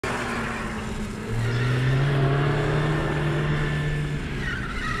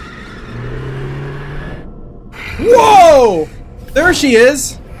Whoa! There she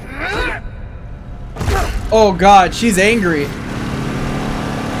is. Oh god, she's angry.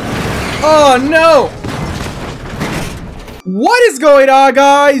 Oh no! What is going on,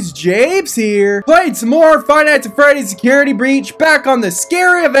 guys? James here. Playing some more Five Nights at Freddy's Security Breach. Back on the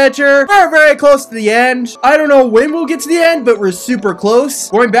scary adventure. We're very close to the end. I don't know when we'll get to the end, but we're super close.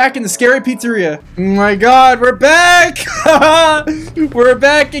 Going back in the scary pizzeria. Oh my god, we're back! We're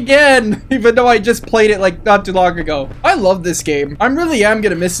back again. Even though I just played it like not too long ago. I love this game. I really am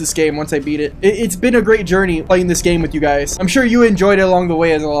gonna miss this game once I beat it. It's been a great journey playing this game with you guys. I'm sure you enjoyed it along the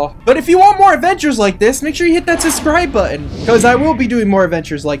way as well. But if you want more adventures like this, make sure you hit that subscribe button. Because I will be doing more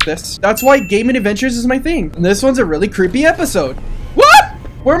adventures like this. That's why gaming adventures is my thing. And this one's a really creepy episode. What?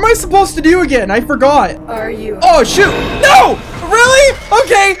 What am I supposed to do again? I forgot. Are you? Oh, shoot. No! Really?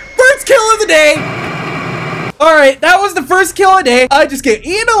 Okay. First kill of the day. Alright, that was the first kill of the day. I just get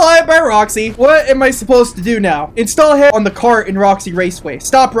eaten alive by Roxy. What am I supposed to do now? Install hit on the cart in Roxy Raceway.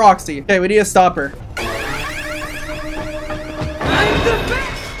 Stop Roxy. Okay, we need to stop her.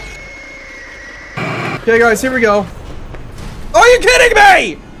 Okay, guys, here we go. Are you kidding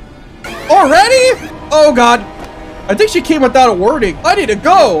me? Already? Oh god. I think she came without a warning. I need to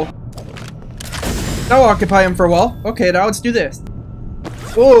go. That'll occupy him for a while. Okay, now let's do this.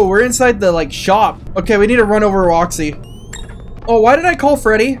 Oh, we're inside the like shop. Okay, we need to run over Roxy. Oh, why did I call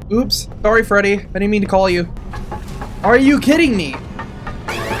Freddy? Oops. Sorry, Freddy. I didn't mean to call you. Are you kidding me?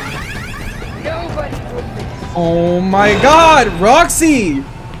 Nobody would think. Oh my god, Roxy!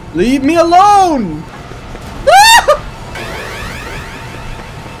 Leave me alone!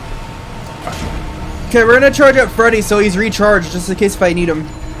 Okay, we're gonna charge up Freddy so he's recharged just in case if I need him.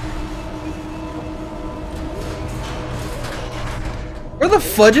 Where the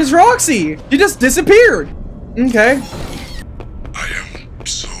fudge is Roxy? She just disappeared. Okay. I am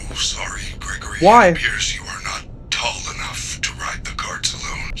so sorry, Gregory. Why? It appears you are not tall enough to ride the carts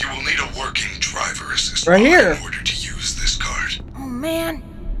alone. You will need a working driver assistant right here in order to use this cart. Oh man,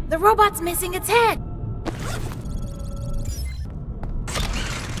 the robot's missing its head.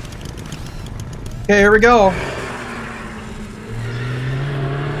 Okay, here we go.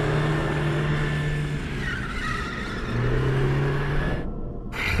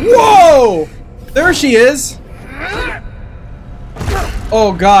 Whoa! There she is.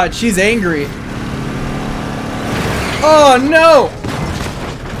 Oh god, she's angry. Oh no!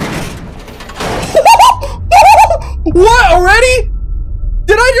 What? Already?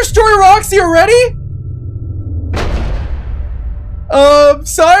 Did I destroy Roxy already?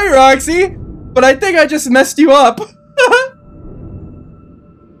 Sorry, Roxy, but I think I just messed you up.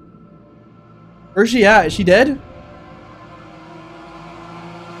 Where's she at? Is she dead?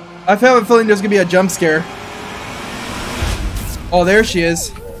 I have a feeling there's gonna be a jump scare. Oh, there she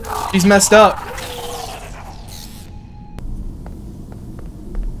is. She's messed up.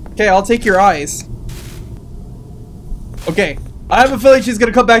 Okay, I'll take your eyes. Okay, I have a feeling she's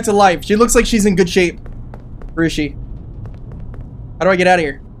gonna come back to life. She looks like she's in good shape. Where is she? How do I get out of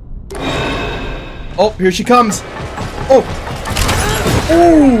here? Oh, here she comes. Oh.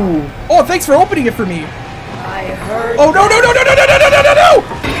 Ooh. Oh, thanks for opening it for me. I heard. Oh, no, no, no, no, no, no, no, no, no, no, no!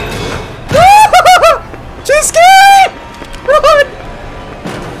 She's scared! Run!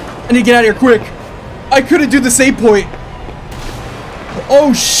 I need to get out of here quick. I couldn't do the save point.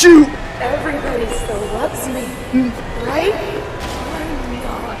 Oh, shoot. Everybody still loves me, right? I'm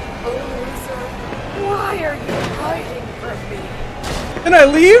not a loser. Why are you hiding from me? Can I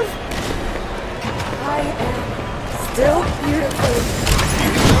leave? I am still beautiful.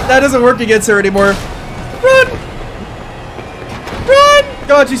 That doesn't work against her anymore. Run! Run!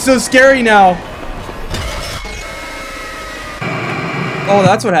 God, she's so scary now. Oh,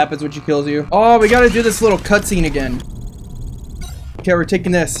 that's what happens when she kills you. Oh, we gotta do this little cutscene again. Okay, we're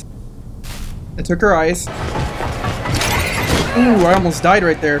taking this. I took her eyes. Ooh, I almost died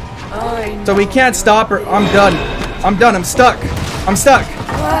right there. So we can't stop her. I'm done. I'm done. I'm stuck. I'm stuck.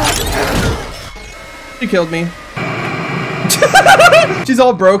 She killed me. She's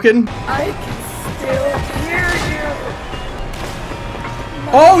all broken. I can still hear you.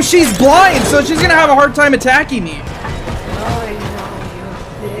 Oh, she's blind, so she's gonna have a hard time attacking me. I know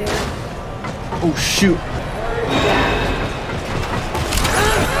you're there. Oh, shoot.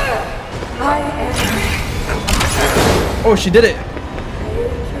 I am. Oh, she did it. I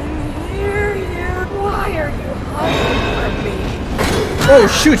can hear you. Why are you hiding from me? Oh,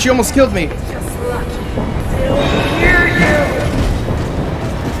 shoot, she almost killed me. Just lucky. Still hear you.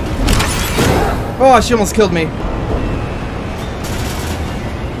 Oh, she almost killed me.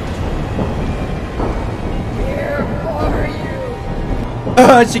 Where are you?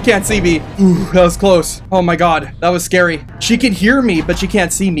 She can't see me. Ooh, that was close. Oh my god, that was scary. She can hear me, but she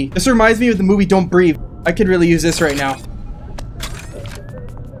can't see me. This reminds me of the movie Don't Breathe. I could really use this right now.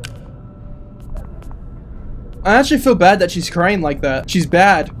 I actually feel bad that she's crying like that. She's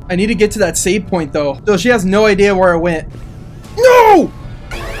bad. I need to get to that save point though. So she has no idea where I went. No!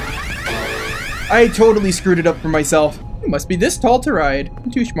 I totally screwed it up for myself. It must be this tall to ride. I'm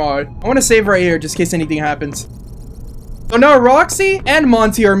too small. I want to save right here just in case anything happens. So now Roxy and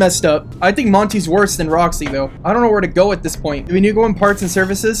Monty are messed up. I think Monty's worse than Roxy though. I don't know where to go at this point. Do we need to go in parts and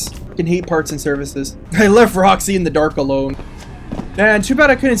services? I can hate parts and services. I left Roxy in the dark alone. Man, too bad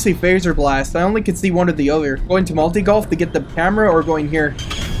I couldn't see Phaser Blast. I only could see one or the other. Going to multi-golf to get the camera or going here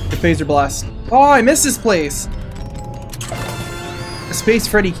to Phaser Blast. Oh, I missed this place. A Space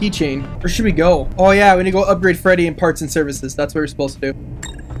Freddy keychain. Where should we go? Oh yeah, we need to go upgrade Freddy in parts and services. That's what we're supposed to do.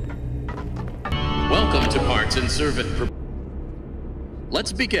 Welcome to Parts and Service.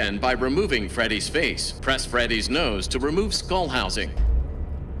 Let's begin by removing Freddy's face. Press Freddy's nose to remove skull housing.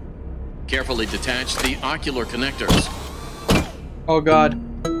 Carefully detach the ocular connectors. Oh god.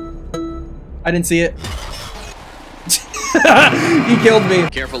 I didn't see it. He killed me.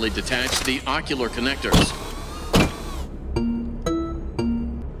 Carefully detach the ocular connectors.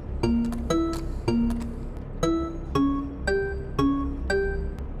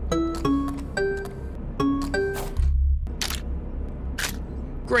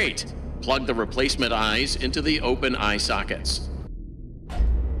 Great. Plug the replacement eyes into the open eye sockets.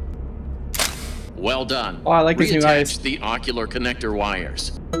 Well done. Oh, I like his new eyes. Reattach the ocular connector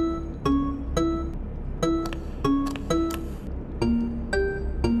wires.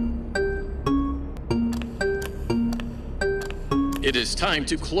 It is time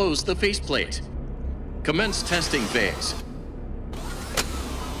to close the faceplate. Commence testing phase.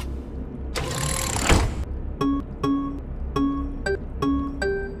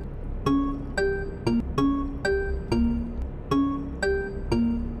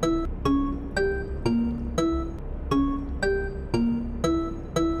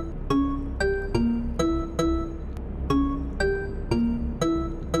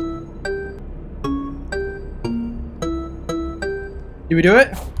 Did we do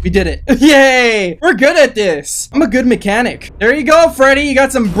it? We did it. Yay! We're good at this. I'm a good mechanic. There you go, Freddy. You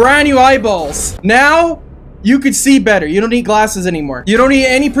got some brand new eyeballs. Now, you could see better. You don't need glasses anymore. You don't need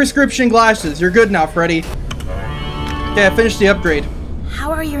any prescription glasses. You're good now, Freddy. Okay, I finished the upgrade. How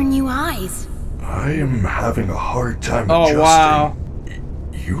are your new eyes? I am having a hard time adjusting. Oh, wow.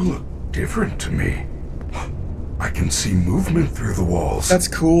 You look different to me. I can see movement through the walls. That's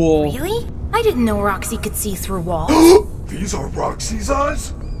cool. Really? I didn't know Roxy could see through walls. These are Roxy's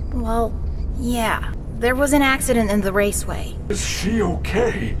eyes? Well, yeah. There was an accident in the raceway. Is she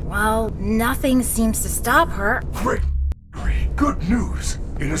okay? Well, nothing seems to stop her. Great. Good news.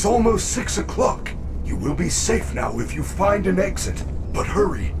 It is almost 6 o'clock. You will be safe now if you find an exit. But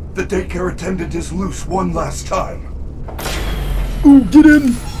hurry. The daycare attendant is loose one last time. Ooh, get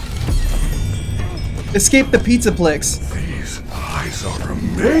in. Escape the Pizzaplex. These eyes are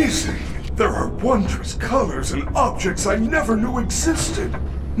amazing. There are wondrous colors and objects I never knew existed.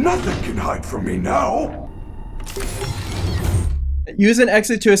 Nothing can hide from me now. Use an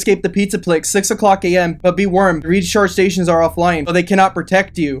exit to escape the Pizzaplex, 6 o'clock a.m. But be warned, the recharge stations are offline, so they cannot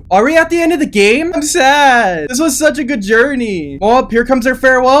protect you. Are we at the end of the game? I'm sad. This was such a good journey. Well, here comes our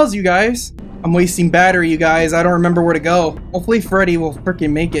farewells, you guys. I'm wasting battery, you guys. I don't remember where to go. Hopefully Freddy will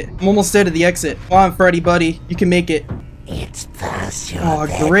freaking make it. I'm almost dead at the exit. Come on, Freddy, buddy. You can make it. It's past your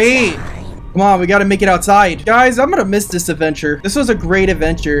great. bedtime. Come on, we gotta make it outside. Guys, I'm gonna miss this adventure. This was a great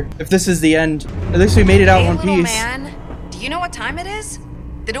adventure, if this is the end. At least we made it out in one piece. Man, do you know what time it is?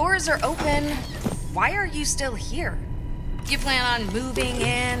 The doors are open. Why are you still here? You plan on moving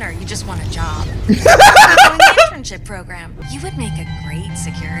in, or you just want a job? You're doing the internship program. You would make a great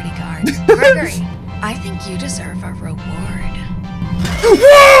security guard. Gregory, I think you deserve a reward.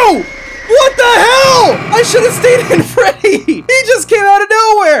 Whoa! What the hell? I should have stayed in Freddy. He just came out of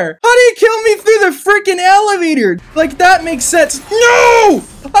nowhere. How do you kill me through the freaking elevator? Like, that makes sense. No!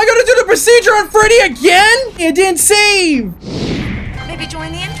 I gotta do the procedure on Freddy again? It didn't save. Maybe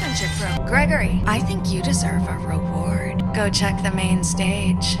join the internship program. Gregory, I think you deserve a reward. Go check the main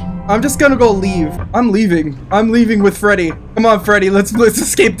stage. I'm just gonna go leave. I'm leaving. I'm leaving with Freddy. Come on, Freddy. Let's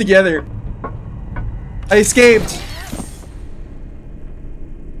escape together. I escaped.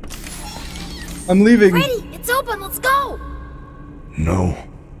 I'm leaving. Freddy, it's open. Let's go. No,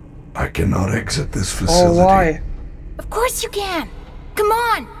 I cannot exit this facility. Oh, why? Of course you can. Come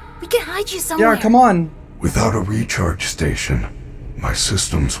on. We can hide you somewhere. Yeah, come on. Without a recharge station, my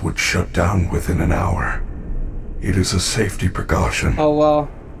systems would shut down within an hour. It is a safety precaution. Oh, wow.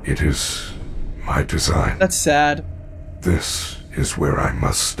 It is my design. That's sad. This is where I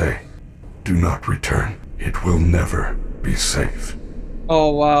must stay. Do not return. It will never be safe.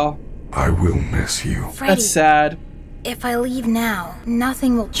 Oh, wow. I will miss you. Freddy, That's sad. if I leave now,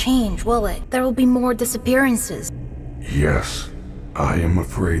 nothing will change, will it? There will be more disappearances. Yes, I am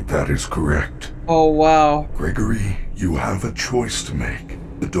afraid that is correct. Oh, wow. Gregory, you have a choice to make.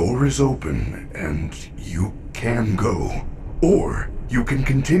 The door is open, and you can go. Or you can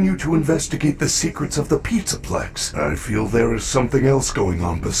continue to investigate the secrets of the Pizzaplex. I feel there is something else going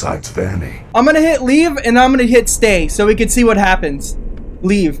on besides Vanny. I'm gonna hit leave, and I'm gonna hit stay, so we can see what happens.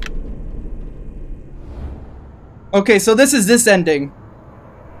 Leave. Okay, so this is this ending.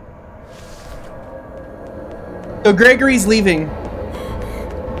 So Gregory's leaving.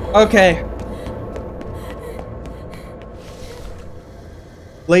 Okay.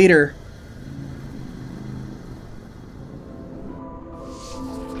 Later.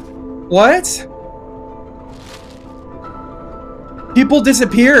 What? People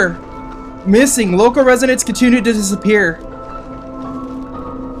disappear. Missing. Local residents continue to disappear.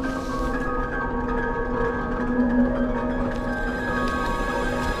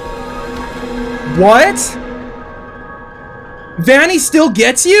 What? Vanny still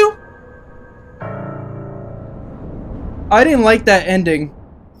gets you? I didn't like that ending.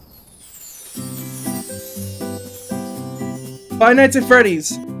 Five Nights at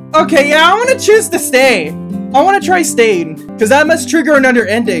Freddy's. Okay, yeah, I want to choose to stay. I want to try staying, because that must trigger another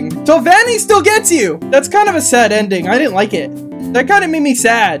ending. So Vanny still gets you. That's kind of a sad ending. I didn't like it. That kind of made me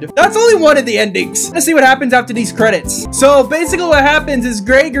sad. That's only one of the endings. Let's see what happens after these credits. So basically what happens is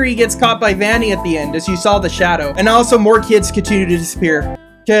Gregory gets caught by Vanny at the end, as you saw the shadow. And also more kids continue to disappear.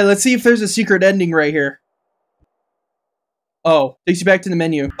 Okay, let's see if there's a secret ending right here. Oh, takes you back to the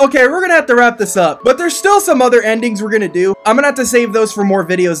menu. Okay, we're gonna have to wrap this up, but there's still some other endings we're gonna do. I'm gonna have to save those for more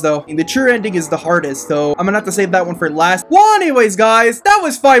videos though. And the true ending is the hardest, so I'm gonna have to save that one for last. Well, anyways, guys, that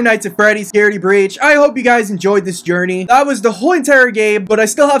was Five Nights at Freddy's Security Breach. I hope you guys enjoyed this journey. That was the whole entire game, but I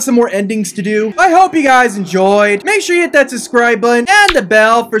still have some more endings to do. I hope you guys enjoyed. Make sure you hit that subscribe button and the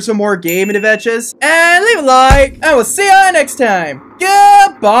bell for some more gaming adventures. And leave a like, and we'll see you next time.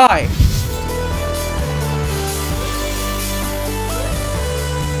 Goodbye.